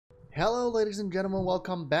Hello ladies and gentlemen,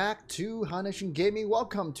 welcome back to Han Nation Gaming.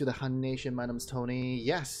 Welcome to the Han Nation. My name is Tony.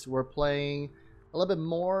 Yes, we're playing a little bit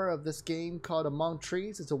more of this game called Among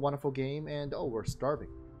Trees. It's a wonderful game and oh, we're starving.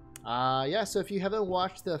 Yeah, so if you haven't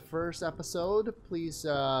watched the first episode, please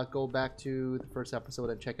go back to the first episode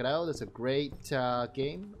and check it out. It's a great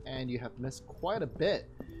game and you have missed quite a bit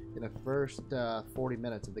in the first 40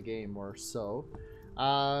 minutes of the game or so.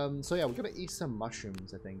 So yeah, we're gonna eat some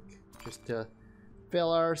mushrooms, I think, just to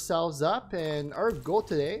fill ourselves up, and our goal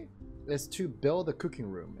today is to build a cooking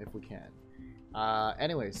room if we can.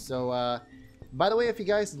 Anyways, so by the way, if you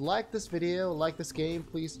guys like this video, like this game,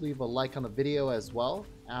 please leave a like on the video as well.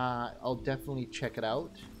 I'll definitely check it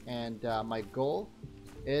out, and my goal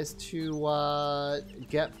is to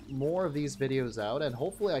get more of these videos out, and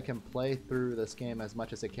hopefully I can play through this game as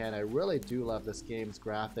much as I can. I really do love this game's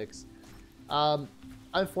graphics.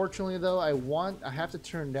 Unfortunately though, I have to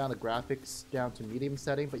turn down the graphics down to medium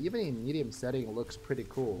setting, but even in medium setting it looks pretty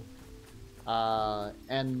cool.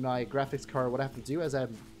 And my graphics card, what I have to do is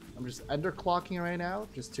I'm just underclocking right now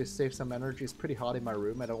just to save some energy. It's pretty hot in my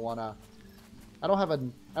room. I don't want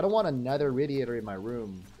another radiator in my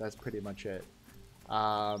room. That's pretty much it.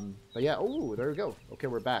 But yeah, oh, there we go. Okay,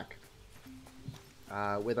 we're back.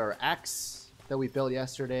 With our axe that we built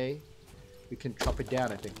yesterday, we can chop it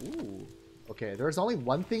down, I think. Ooh. Okay, there's only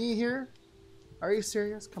one thingy here? Are you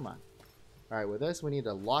serious? Come on. Alright, with this we need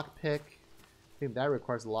a lockpick. I think that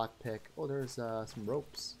requires a lockpick. Oh, there's some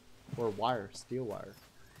ropes. Or wire, steel wire.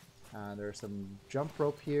 There's some jump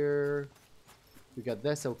rope here. We got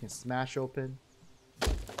this so we can smash open.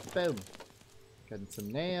 Boom. Got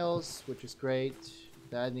some nails, which is great.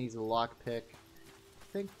 That needs a lockpick. I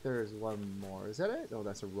think there's one more. Is that it? Oh,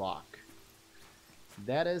 that's a rock.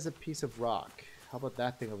 That is a piece of rock. How about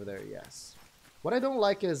that thing over there? Yes. What I don't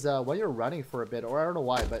like is when you're running for a bit, or I don't know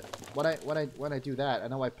why, but when I do that, I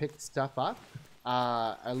know I pick stuff up,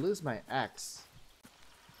 I lose my axe,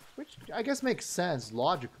 which I guess makes sense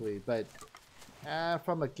logically, but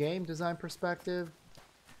from a game design perspective,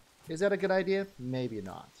 is that a good idea? Maybe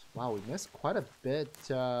not. Wow, we missed quite a bit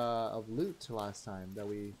of loot last time that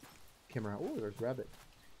we came around. Oh, there's rabbit.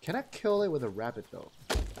 Can I kill it with a rabbit though?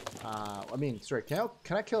 I mean, sorry. Can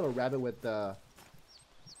I kill a rabbit with an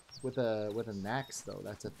axe though?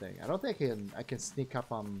 That's a thing. I don't think I can sneak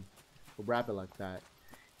up on a rabbit like that.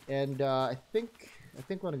 And I think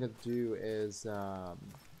what I'm gonna do is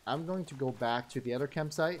I'm going to go back to the other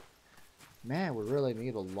campsite. Man, we really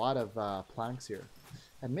need a lot of planks here.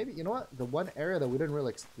 And maybe, you know what? The one area that we didn't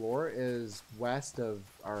really explore is west of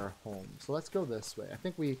our home. So let's go this way. I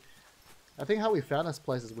think how we found this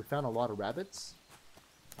place is we found a lot of rabbits.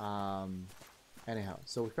 Anyhow,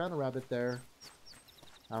 so we found a rabbit there.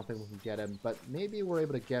 I don't think we can get him, but maybe we're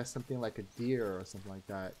able to guess something like a deer or something like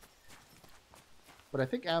that. But I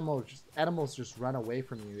think animals just run away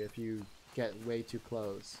from you if you get way too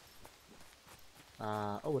close.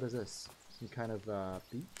 Oh, what is this? Some kind of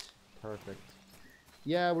beet? Perfect.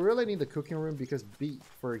 Yeah, we really need the cooking room because beet,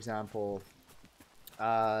 for example,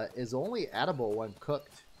 is only edible when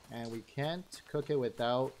cooked, and we can't cook it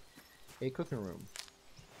without a cooking room.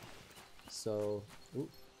 So, ooh,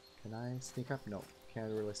 can I sneak up? No. Can't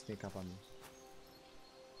really sneak up on me.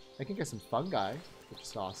 I can get some fungi, which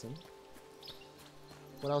is awesome.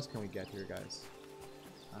 What else can we get here, guys?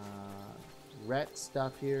 Red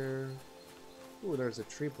stuff here. Ooh, there's a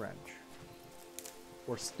tree branch.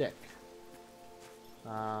 Or stick.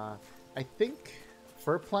 I think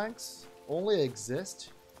fir planks only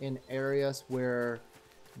exist in areas where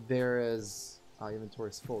there is...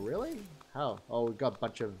 inventory is full. Really? How? Oh, we got a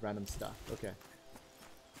bunch of random stuff. Okay.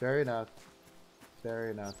 Fair enough.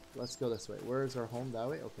 Fair enough. Let's go this way. Where is our home? That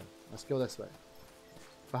way? Okay. Let's go this way.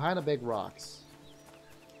 Behind the big rocks.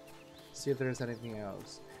 See if there's anything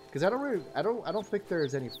else. Because I don't think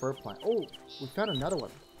there's any fir plant. Oh, we found another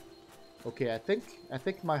one. Okay, I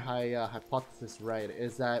think my hypothesis right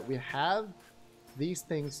is that we have these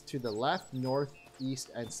things to the left, north,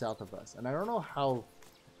 east, and south of us. And I don't know how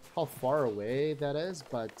far away that is,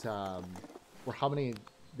 but or how many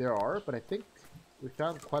there are, but I think we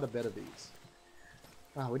found quite a bit of these.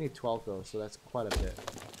 We need 12 though, so that's quite a bit.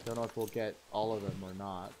 Don't know if we'll get all of them or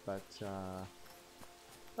not, but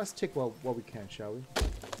let's take what we can, shall we?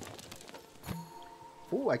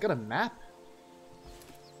 Ooh, I got a map.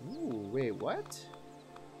 Ooh, wait, what?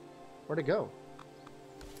 Where'd it go?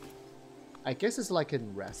 I guess it's like a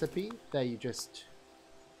recipe that you just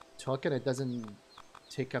took and it doesn't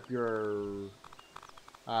take up your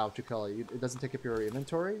what you call it? It doesn't take up your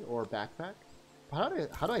inventory or backpack. How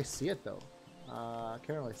do I see it though? I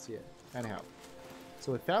can't really see it. Anyhow,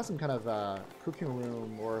 so we found some kind of cooking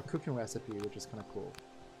room or cooking recipe, which is kind of cool.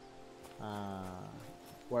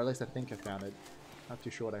 Or at least I think I found it. Not too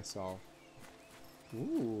sure what I saw.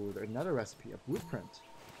 Ooh, another recipe. A blueprint.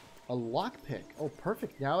 A lockpick. Oh,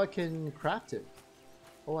 perfect. Now I can craft it.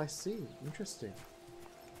 Oh, I see. Interesting.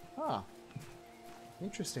 Huh.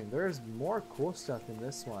 Interesting. There's more cool stuff in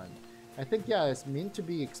this one. I think, yeah, it's meant to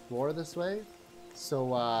be explored this way.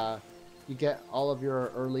 So, you get all of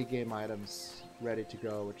your early game items ready to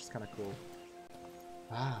go, which is kind of cool.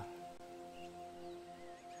 Ah.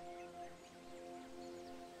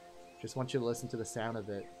 Just want you to listen to the sound of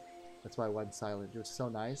it. That's why I went silent. It was so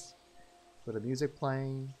nice. With the music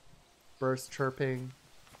playing, birds chirping,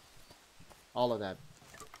 all of that.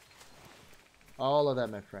 All of that,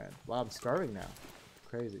 my friend. Wow, I'm starving now.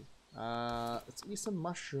 Crazy. Let's eat some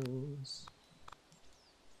mushrooms.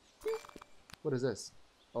 What is this?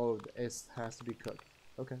 Oh, it has to be cooked.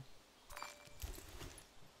 Okay.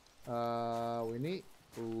 We need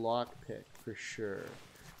lockpick for sure.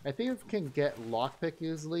 I think if we can get lockpick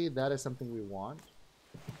easily, that is something we want.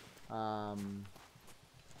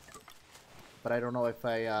 But I don't know if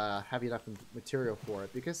I have enough material for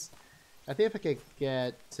it, because I think if I could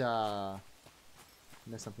get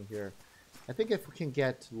there's something here. I think if we can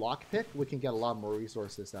get lockpick, we can get a lot more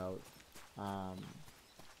resources out.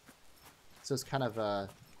 So it's kind of a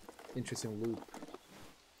interesting loop.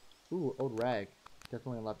 Ooh, old rag.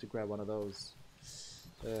 Definitely allowed to grab one of those.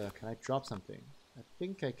 Can I drop something? I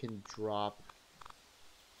think I can drop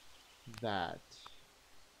that.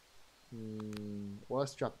 Well,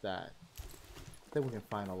 let's drop that. I think we can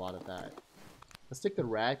find a lot of that. Let's take the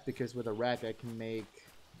rag, because with a rag I can make.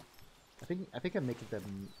 I think I'm making the.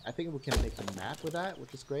 I think we can make the map with that,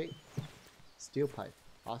 which is great. Steel pipe,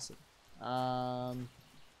 awesome.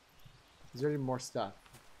 Is there any more stuff?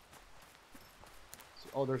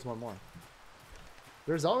 Oh, there's one more.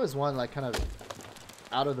 There's always one like kind of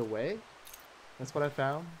out of the way. That's what I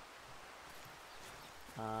found.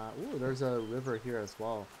 Ooh, there's a river here as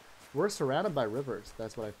well. We're surrounded by rivers.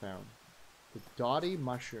 That's what I found. The dotty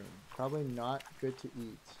mushroom. Probably not good to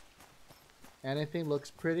eat. Anything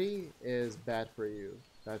looks pretty is bad for you.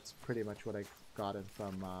 That's pretty much what I got it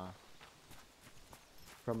from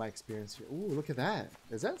my experience here. Ooh, look at that.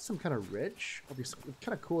 Is that some kind of ridge? It'll be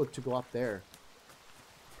kind of cool to go up there.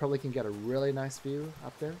 Probably can get a really nice view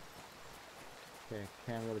up there. Okay,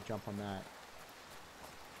 can't really jump on that.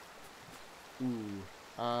 Ooh.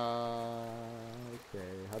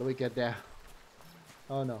 Okay, how do we get down?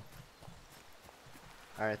 Oh no.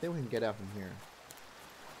 Alright, I think we can get out from here.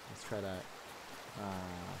 Let's try that.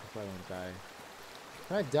 Hopefully I don't die.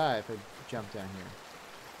 Can I die if I jump down here?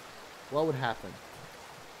 What would happen?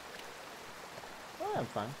 Oh, I'm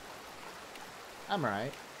fine. I'm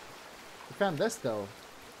alright. We found this though.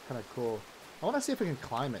 Kind of cool. I want to see if we can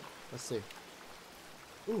climb it. Let's see.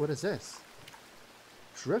 Ooh, what is this?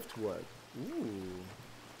 Driftwood. Ooh.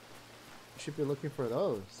 Should be looking for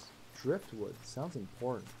those. Driftwood. Sounds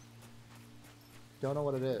important. Don't know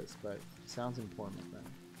what it is, but sounds important, my friend.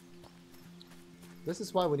 This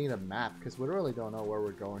is why we need a map, because we really don't know where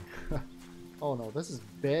we're going. Oh no, this is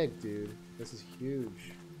big, dude. This is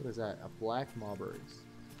huge. What is that? A black mulberries.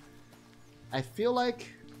 I feel like...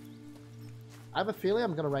 I have a feeling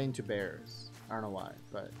I'm gonna run into bears. I don't know why,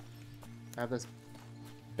 but I have this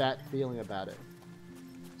bad feeling about it.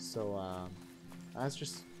 So, let's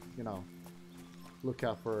just, you know, look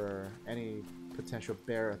out for any potential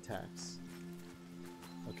bear attacks.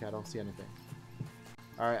 Okay, I don't see anything.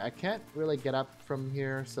 Alright, I can't really get up from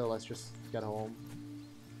here, so let's just get home.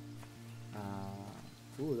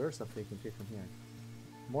 Ooh, there's something you can take from here.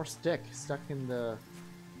 More stick stuck in that.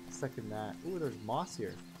 Ooh, there's moss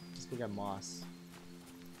here. Let's go get moss.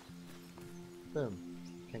 Boom.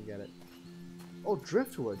 Can't get it. Oh,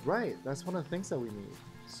 driftwood, right. That's one of the things that we need.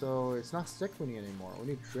 So it's not stick we need anymore. We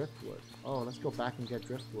need driftwood. Oh, let's go back and get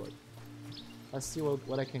driftwood. Let's see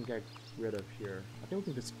what I can get rid of here. I think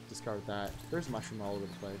we can just discard that. There's mushroom all over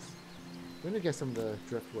the place. We need to get some of the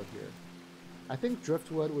driftwood here. I think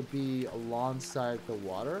driftwood would be alongside the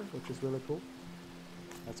water, which is really cool.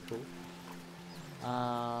 That's cool.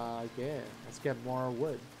 Yeah. Let's get more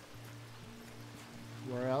wood.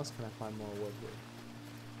 Where else can I find more wood here?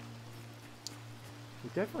 We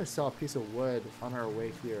definitely saw a piece of wood on our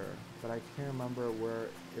way here, but I can't remember where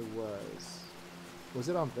it was. Was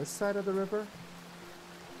it on this side of the river?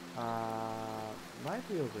 Might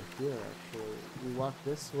be over here actually. We walk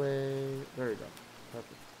this way. There we go.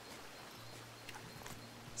 Perfect.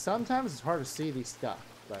 Sometimes it's hard to see these stuff,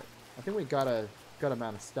 but I think we got a good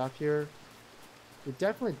amount of stuff here. We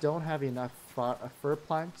definitely don't have enough fir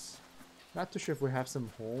planks. Not too sure if we have some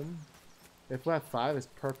home. If we have 5, it's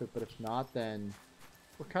perfect, but if not, then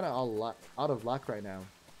we're kind of out of luck right now.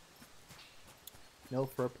 No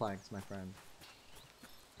fur planks, my friend.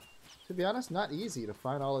 To be honest, not easy to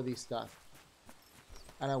find all of these stuff.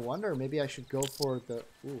 And I wonder, maybe I should go for the...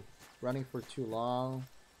 Ooh, running for too long.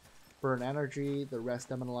 Burn energy. The rest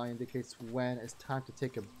stamina line indicates when it's time to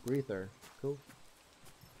take a breather. Cool.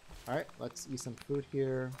 Alright, let's eat some food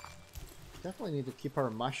here. Definitely need to keep our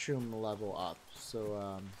mushroom level up.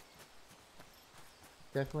 So,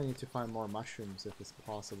 definitely need to find more mushrooms if it's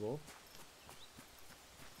possible.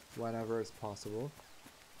 Whenever it's possible.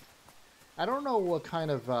 I don't know what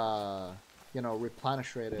kind of, you know,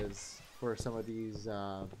 replenish rate is for some of these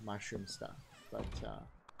mushroom stuff. But,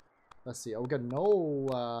 let's see. Oh, we got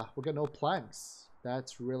no planks.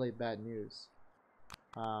 That's really bad news.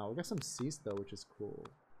 We got some seeds though, which is cool.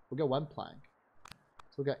 We got 1 plank.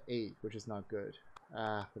 So we got 8, which is not good.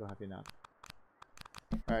 We don't have enough.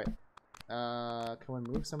 Alright. Can we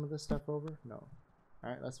move some of this stuff over? No.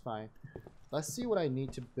 Alright, that's fine. Let's see what I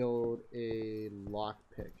need to build a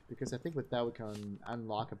lockpick. Because I think with that we can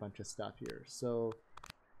unlock a bunch of stuff here. So,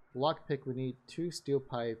 lockpick, we need 2 steel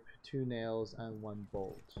pipe, 2 nails, and 1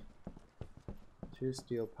 bolt. 2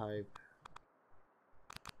 steel pipe,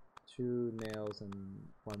 2 nails, and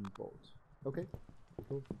 1 bolt. Okay,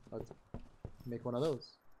 cool. Let's make one of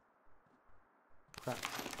those. Crap.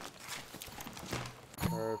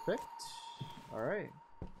 Perfect. Alright.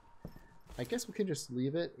 I guess we can just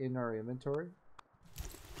leave it in our inventory.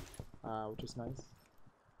 Which is nice.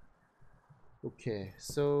 Okay,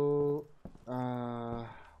 so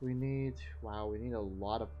we need a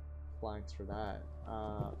lot of planks for that.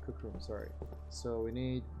 Cook room, sorry. So we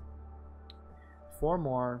need 4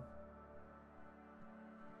 more.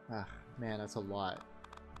 Ah, man, that's a lot.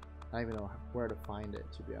 I don't even know where to find it,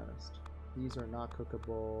 to be honest. These are not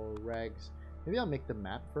cookable. Regs. Maybe I'll make the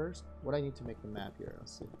map first. What do I need to make the map here?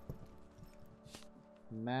 Let's see.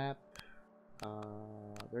 Map.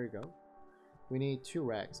 There you go. We need 2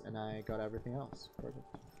 regs, and I got everything else. Perfect.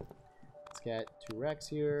 Let's get 2 regs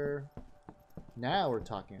here. Now we're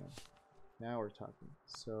talking. Now we're talking.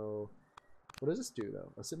 So, what does this do,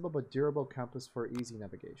 though? A simple but durable compass for easy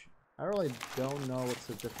navigation. I really don't know what's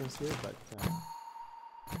the difference here, but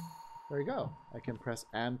there you go. I can press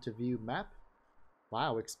M to view map.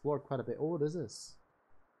 Wow, explored quite a bit. Oh, what is this?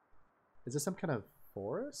 Is this some kind of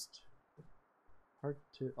forest? Hard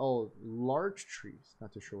to... Oh, large trees.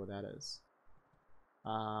 Not too sure what that is.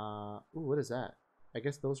 Ooh, what is that? I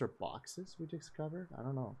guess those are boxes we discovered? I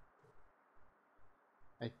don't know.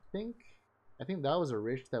 I think that was a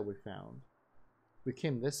ridge that we found. We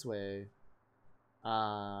came this way.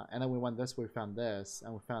 And then we went this way, we found this,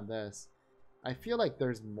 and we found this. I feel like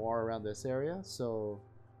there's more around this area, so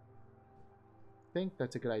I think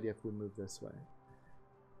that's a good idea if we move this way.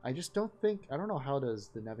 I just don't think... I don't know how does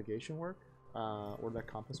the navigation work, or the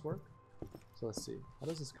compass work. So let's see. How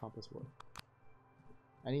does this compass work?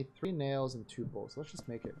 I need 3 nails and 2 bolts. Let's just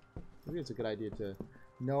make it. Maybe it's a good idea to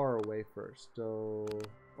know our way first. So...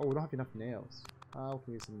 Oh, we don't have enough nails. We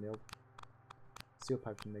can use some nail... steel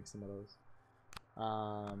pipe to make some of those.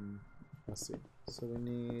 Let's see. So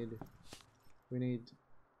we need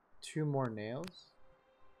 2 more nails.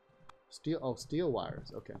 Steel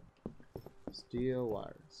wires. Okay. Steel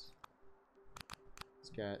wires. Let's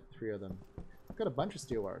get 3 of them. I've got a bunch of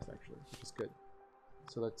steel wires actually, which is good.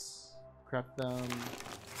 So let's craft them.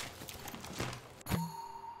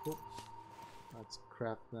 Cool. Let's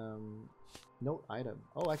craft them. Note item.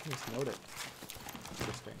 Oh, I can just note it.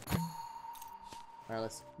 Interesting. Alright,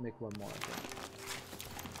 let's make 1 more.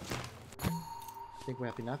 I think we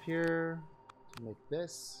have enough here to make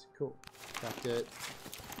this. Cool. Craft it.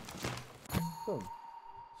 Boom.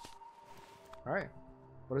 Alright.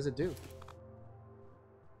 What does it do?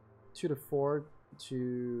 2 to 4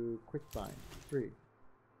 to quick bind. 3.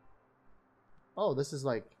 Oh, this is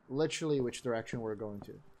like literally which direction we're going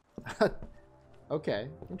to. Okay,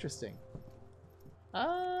 interesting.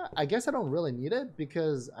 I guess I don't really need it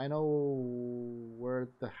because I know where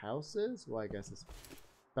the house is. Well, I guess it's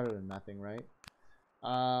better than nothing, right?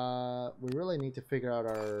 We really need to figure out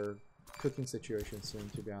our cooking situation soon,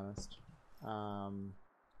 to be honest.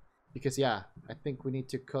 Because yeah, I think we need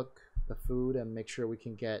to cook the food and make sure we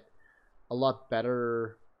can get a lot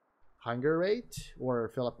better hunger rate or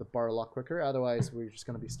fill up the bar a lot quicker. Otherwise, we're just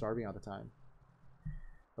going to be starving all the time.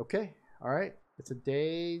 Okay, all right. It's a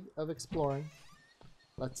day of exploring.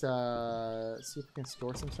 Let's see if we can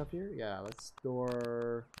store some stuff here. Yeah, let's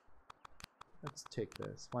store... Let's take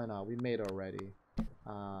this. Why not? We made already.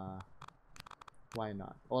 Why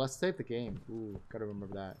not? Oh, let's save the game. Ooh, gotta remember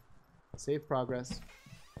that. Save progress.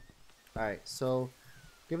 Alright, so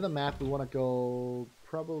given the map, we want to go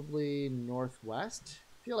probably northwest.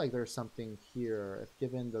 I feel like there's something here. If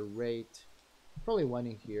given the rate Probably one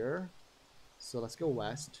in here. So let's go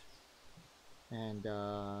west. And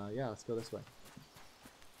yeah, let's go this way.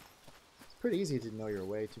 It's pretty easy to know your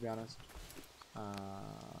way, to be honest.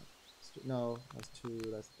 No, that's 2,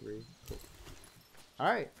 that's 3. Cool.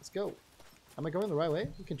 Alright, let's go. Am I going the right way?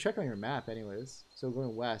 You can check on your map anyways. So we're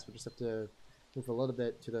going west, we just have to move a little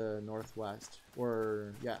bit to the northwest.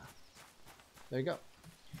 Or, yeah. There you go.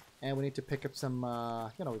 And we need to pick up some,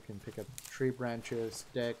 you know, we can pick up tree branches,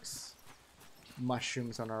 sticks,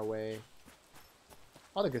 mushrooms on our way.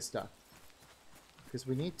 All the good stuff. Because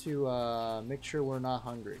we need to make sure we're not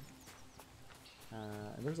hungry.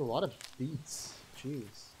 And there's a lot of beets.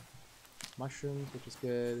 Jeez. Mushrooms, which is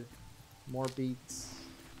good. More beets.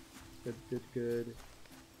 Good, good, good.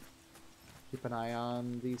 Keep an eye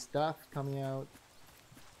on the stuff coming out.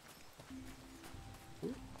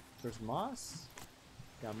 Ooh, there's moss.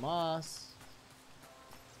 Got moss.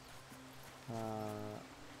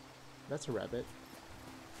 That's a rabbit.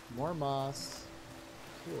 More moss.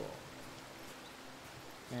 Cool.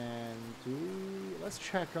 And let's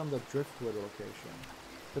check on the driftwood location.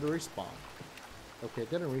 Did it respawn? Okay, it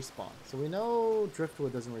didn't respawn. So we know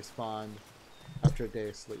driftwood doesn't respawn after a day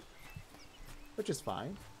of sleep. Which is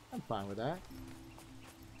fine. I'm fine with that.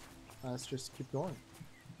 Let's just keep going.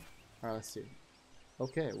 Alright, let's see.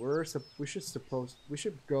 Okay, we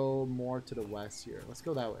should go more to the west here. Let's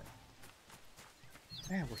go that way.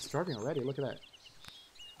 Man, we're starving already. Look at that.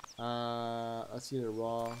 Let's see the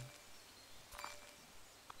raw.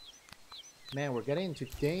 Man, we're getting into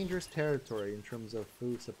dangerous territory in terms of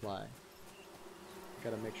food supply.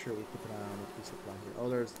 Gotta make sure we keep an eye on the food supply here. Oh,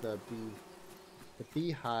 there's the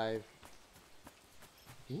beehive.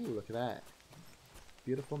 Ooh, look at that.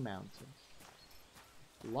 Beautiful mountain.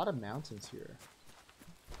 A lot of mountains here.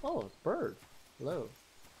 Oh, bird. Hello.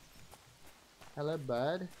 Hello,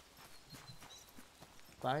 bud.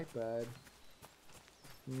 Bye, bud.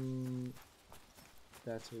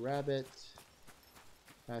 That's a rabbit.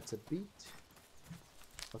 That's a beet.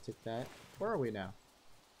 I'll take that. Where are we now?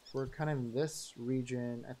 We're kind of in this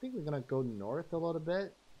region. I think we're gonna go north a little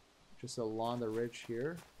bit. Just along the ridge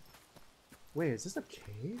here. Wait, is this a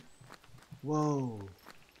cave? Whoa.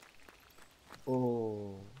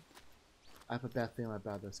 Oh. I have a bad feeling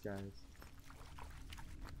about this, guys.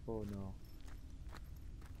 Oh no.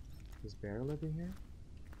 Is bear living here?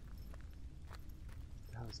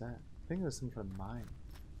 What the hell is that? I think there's some kind of mine.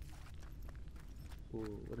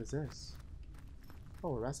 Ooh, what is this?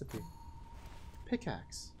 Oh, a recipe.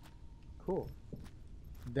 Pickaxe. Cool.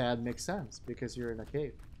 That makes sense because you're in a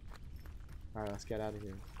cave. Alright, let's get out of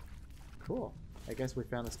here. Cool. I guess we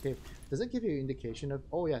found this cave. Does it give you an indication of...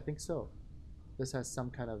 Oh yeah, I think so. This has some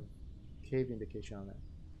kind of cave indication on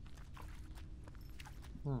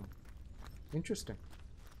it. Interesting.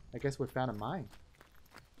 I guess we found a mine.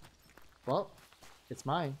 Well, it's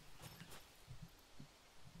mine.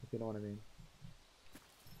 If you know what I mean.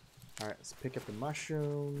 Alright, let's pick up the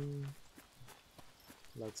mushroom.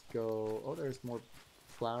 Let's go... Oh, there's more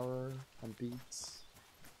flour and beets.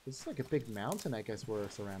 This is like a big mountain, I guess, we're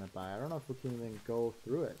surrounded by. I don't know if we can even go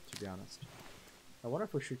through it, to be honest. I wonder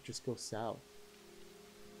if we should just go south.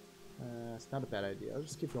 It's not a bad idea. I'll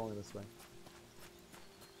just keep going this way.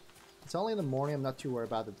 It's only in the morning. I'm not too worried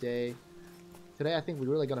about the day. Today, I think we're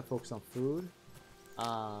really going to focus on food.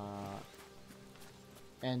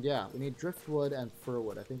 And yeah, we need driftwood and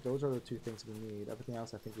firwood. I think those are the two things we need. Everything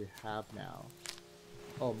else I think we have now.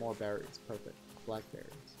 Oh, more berries. Perfect.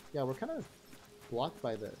 Blackberries. Yeah, we're kind of blocked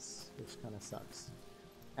by this, which kind of sucks.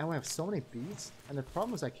 And we have so many beets. And the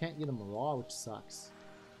problem is I can't eat them raw, which sucks.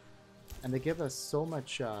 And they give us so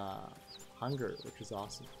much hunger, which is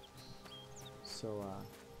awesome. So,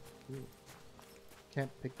 ooh.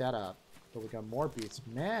 Can't pick that up. But we got more beets.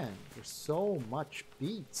 Man, there's so much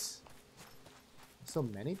beets. So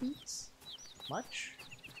many beets? Much?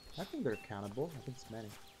 I think they're countable. I think it's many.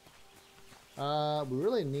 We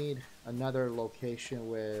really need another location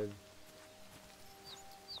with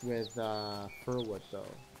firwood though.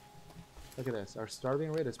 Look at this. Our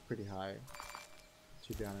starving rate is pretty high,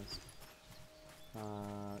 to be honest.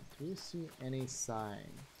 Do we see any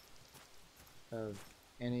sign of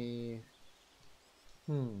any...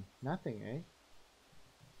 nothing, eh?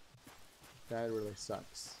 That really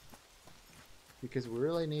sucks. Because we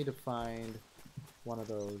really need to find one of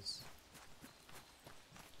those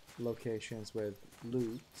locations with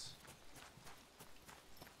loot.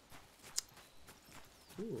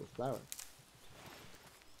 Ooh, flower.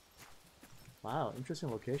 Wow, interesting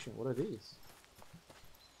location. What are these?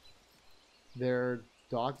 They're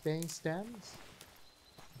dog bane stems?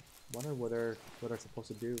 Wonder what they're supposed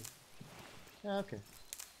to do. Yeah, okay.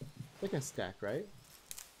 They can stack, right?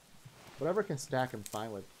 Whatever can stack, I'm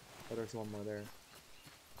fine with. Oh, there's one more there.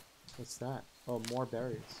 What's that? Oh, more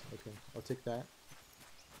berries. Okay, I'll take that.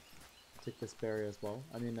 Take this berry as well.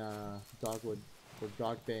 I mean, dogwood or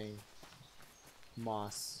dogbane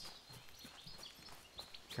moss.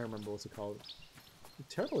 Can't remember what's it called.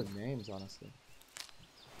 Terrible names, honestly.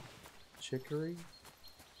 Chicory.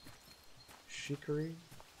 Chicory.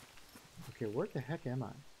 Okay, where the heck am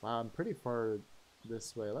I? Wow, I'm pretty far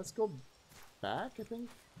this way. Let's go back, I think.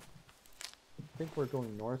 I think we're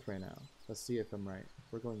going north right now. Let's see if I'm right.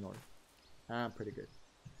 We're going north. I'm pretty good.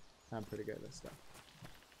 I'm pretty good at this stuff.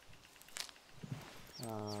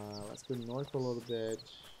 Let's go north a little bit.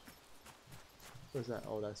 Where's that?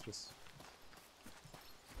 Oh, that's just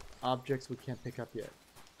objects we can't pick up yet.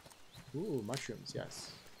 Ooh, mushrooms,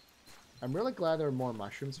 yes. I'm really glad there are more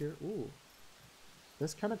mushrooms here. Ooh.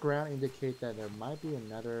 This kind of ground indicates that there might be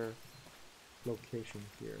another location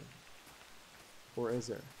here. Or is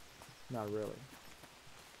there? Not really.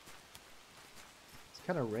 It's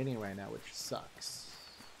kind of raining right now, which sucks.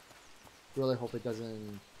 Really hope it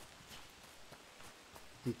doesn't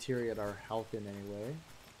deteriorate our health in any way.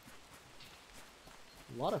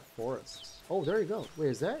 A lot of forests. Oh, there you go. Wait,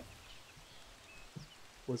 is that?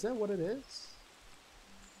 Was that what it is?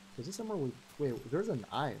 Is this somewhere we... Wait, there's an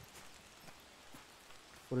eye.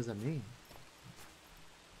 What does that mean?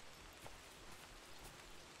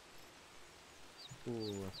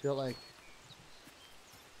 Ooh,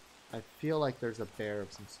 I feel like there's a bear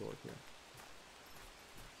of some sort here.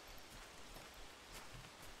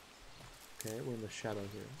 Okay, we're in the shadow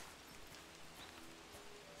here.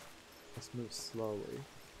 Let's move slowly.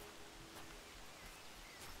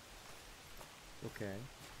 Okay.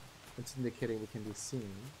 It's indicating we can be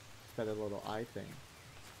seen by the little eye thing.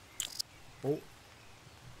 Oh.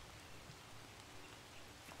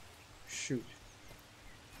 Shoot.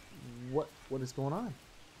 What is going on?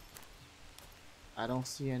 I don't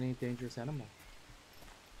see any dangerous animal.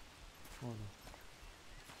 Oh no.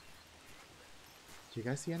 Do you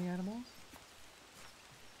guys see any animals?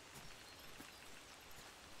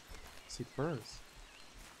 I see birds.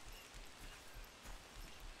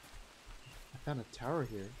 I found a tower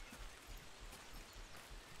here.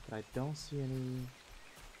 But I don't see any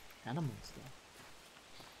animals though.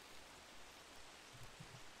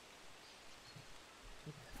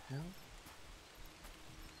 What the hell?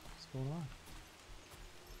 What's going on?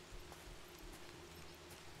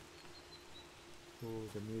 Oh,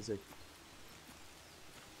 the music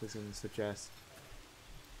doesn't suggest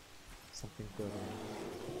something good.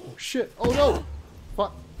 Oh shit! Oh no!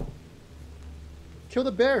 Fuck! Kill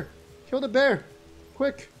the bear! Kill the bear!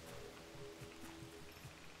 Quick!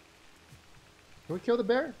 Can we kill the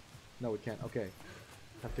bear? No, we can't. Okay.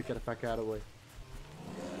 Have to get it back out of the way.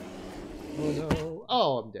 Oh no!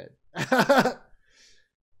 Oh, I'm dead.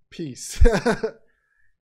 Peace.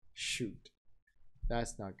 Shoot.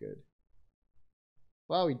 That's not good.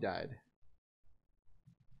 Well, we died.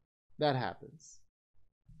 That happens.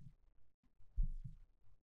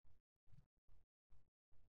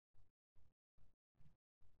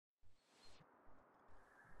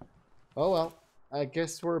 Oh well. I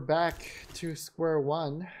guess we're back to square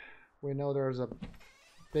one. We know there's a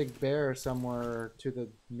big bear somewhere to the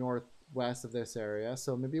northwest of this area,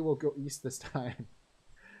 so maybe we'll go east this time.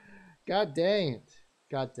 God dang it.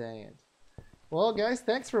 God dang it. Well, guys,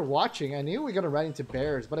 thanks for watching. I knew we were going to run into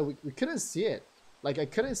bears, but we couldn't see it. Like, I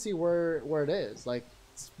couldn't see where it is. Like,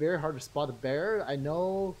 it's very hard to spot a bear. I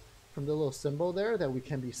know from the little symbol there that we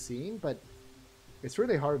can be seen, but it's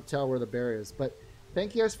really hard to tell where the bear is. But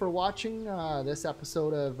thank you guys for watching this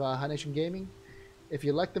episode of High Nation Gaming. If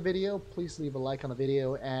you liked the video, please leave a like on the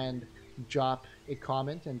video and drop a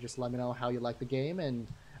comment and just let me know how you like the game and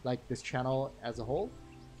like this channel as a whole.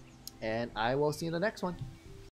 And I will see you in the next one.